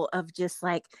marble of just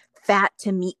like fat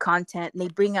to meat content, and they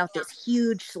bring out this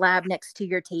huge slab next to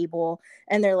your table,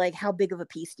 and they're like, how big of a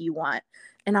piece do you want?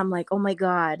 And I'm like, oh my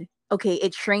god, okay,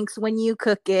 it shrinks when you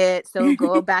cook it, so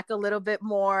go back a little bit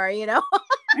more.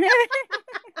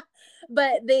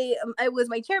 But I was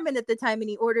my chairman at the time, and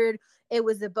he ordered, it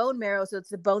was the bone marrow, so it's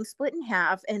the bone split in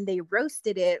half, and they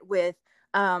roasted it with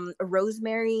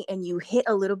rosemary, and you hit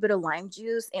a little bit of lime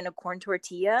juice in a corn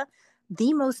tortilla.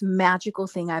 The most magical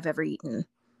thing I've ever eaten.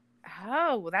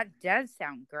 Oh, well, that does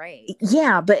sound great.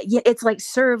 Yeah, but it's like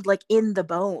served like in the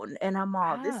bone, and I'm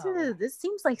all, Oh. this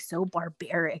seems like so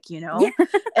barbaric. Yeah.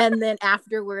 And then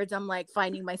afterwards, I'm like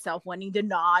finding myself wanting to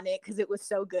gnaw on it because it was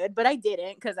so good, but I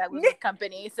didn't because I was with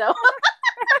company. So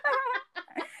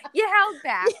You held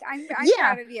back. I'm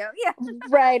yeah, proud of you. Yeah.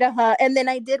 right. And then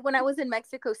I did, when I was in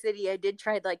Mexico City, I did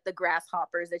try like the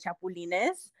grasshoppers, the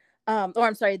chapulines. Or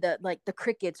I'm sorry, the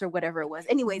crickets or whatever it was.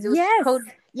 Anyways, it was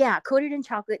Yes. coated in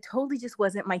chocolate. Totally just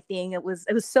wasn't my thing. It was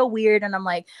so weird, and I'm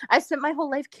like, I spent my whole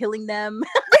life killing them.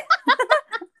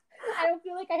 I don't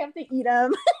feel like I have to eat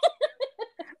them.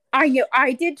 I knew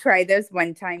I did try those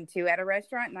one time too at a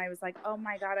restaurant, and I was like, "Oh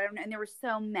my god!" I don't know. And there were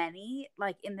so many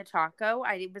like in the taco.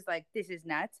 I was like, "This is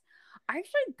nuts." I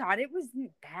actually thought it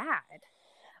wasn't bad,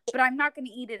 but I'm not going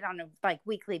to eat it on a like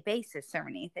weekly basis or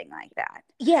anything like that.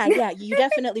 Yeah, yeah. You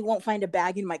definitely won't find a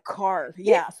bag in my car.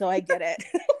 Yeah, so I get it.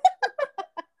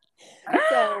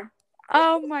 So,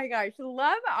 Oh my gosh,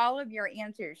 love all of your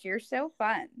answers. You're so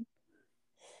fun.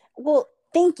 well,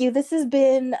 thank you. This has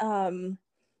been,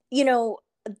 you know,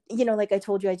 like I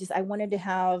told you, I wanted to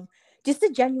have just a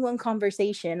genuine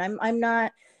conversation. I'm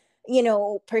not,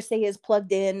 per se is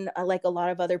plugged in, like a lot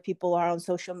of other people are on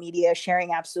social media,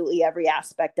 sharing absolutely every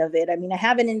aspect of it. I mean, I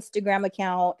have an Instagram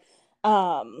account,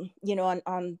 on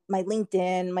my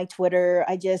LinkedIn, my Twitter.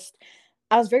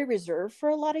 I was very reserved for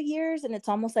a lot of years, and it's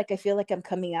almost like I feel like I'm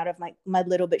coming out of my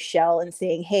little bit shell and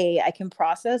saying, "Hey, I can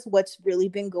process what's really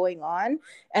been going on,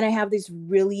 and I have this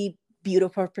really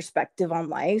beautiful perspective on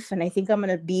life, and I think I'm going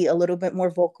to be a little bit more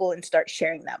vocal and start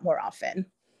sharing that more often."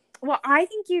 Well, I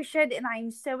think you should, and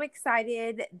I'm so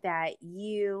excited that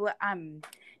you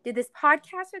did this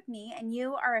podcast with me, and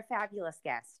you are a fabulous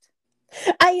guest.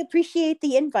 I appreciate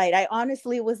the invite. I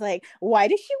honestly was like, "Why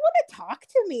does she want to talk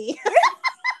to me?"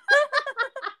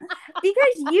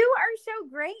 Because you are so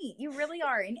great. You really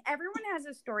are. And everyone has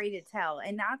a story to tell.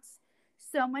 And that's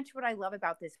so much what I love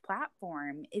about this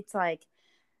platform. It's like,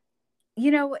 you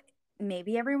know,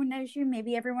 maybe everyone knows you,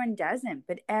 maybe everyone doesn't,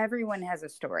 but everyone has a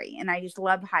story. And I just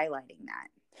love highlighting that.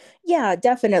 Yeah,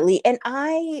 definitely. And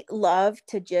I love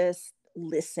to just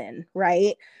listen,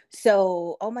 right?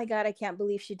 So, oh my God, I can't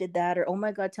believe she did that. Or, oh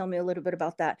my God, tell me a little bit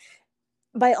about that.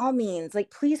 By all means, like,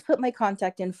 please put my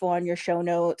contact info on your show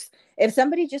notes. If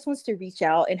somebody just wants to reach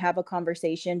out and have a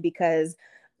conversation because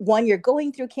one, you're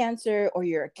going through cancer, or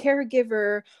you're a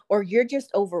caregiver, or you're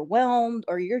just overwhelmed,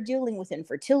 or you're dealing with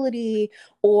infertility,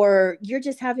 or you're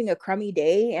just having a crummy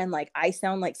day, and like I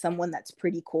sound like someone that's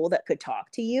pretty cool that could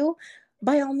talk to you,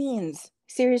 by all means,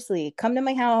 seriously, come to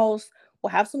my house.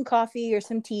 We'll have some coffee or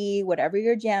some tea, whatever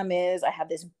your jam is. I have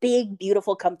this big,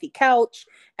 beautiful, comfy couch,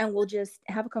 and we'll just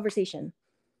have a conversation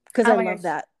because Oh I my love gosh.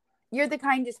 that. You're the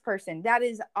kindest person. That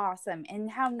is awesome.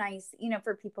 And how nice,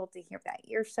 for people to hear that.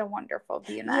 You're so wonderful,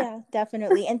 Buna. Yeah,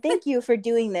 definitely. And thank you for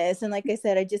doing this. And like I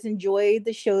said, I just enjoyed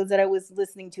the shows that I was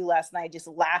listening to last night, just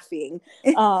laughing.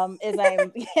 As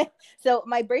I'm so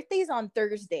my birthday's on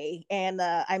Thursday, and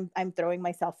I'm throwing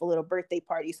myself a little birthday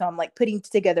party. So I'm like putting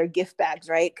together gift bags,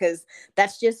 right? Because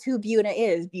that's just who Buna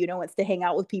is. Buna wants to hang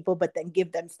out with people, but then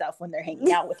give them stuff when they're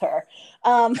hanging out with her.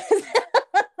 Um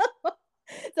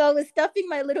so I was stuffing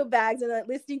my little bags and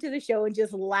listening to the show and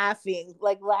just laughing,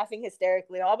 like laughing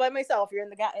hysterically, all by myself. You're in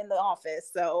the office,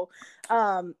 so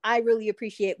I really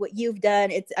appreciate what you've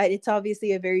done. It's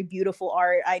obviously a very beautiful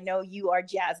art. I know you are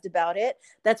jazzed about it.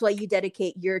 That's why you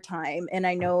dedicate your time, and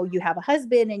I know you have a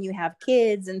husband and you have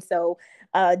kids, and so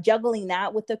juggling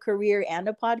that with a career and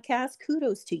a podcast,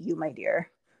 kudos to you, my dear.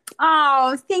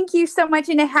 Oh, thank you so much.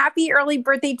 And a happy early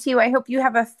birthday to you. I hope you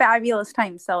have a fabulous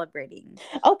time celebrating.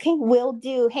 Okay, will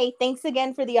do. Hey, thanks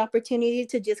again for the opportunity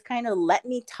to just kind of let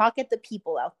me talk at the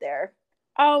people out there.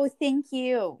 Oh, thank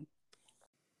you.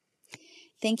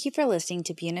 Thank you for listening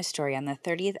to Buna's story on the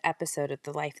 30th episode of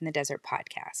the Life in the Desert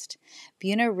podcast.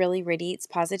 Buna really radiates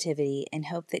positivity and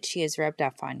hope that she has rubbed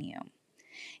off on you.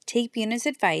 Take Buna's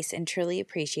advice and truly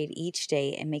appreciate each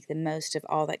day and make the most of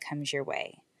all that comes your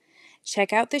way.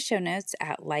 Check out the show notes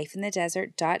at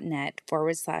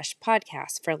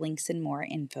lifeinthedesert.net/podcast for links and more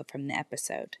info from the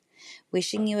episode.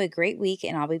 Wishing you a great week,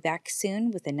 and I'll be back soon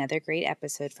with another great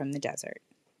episode from the desert.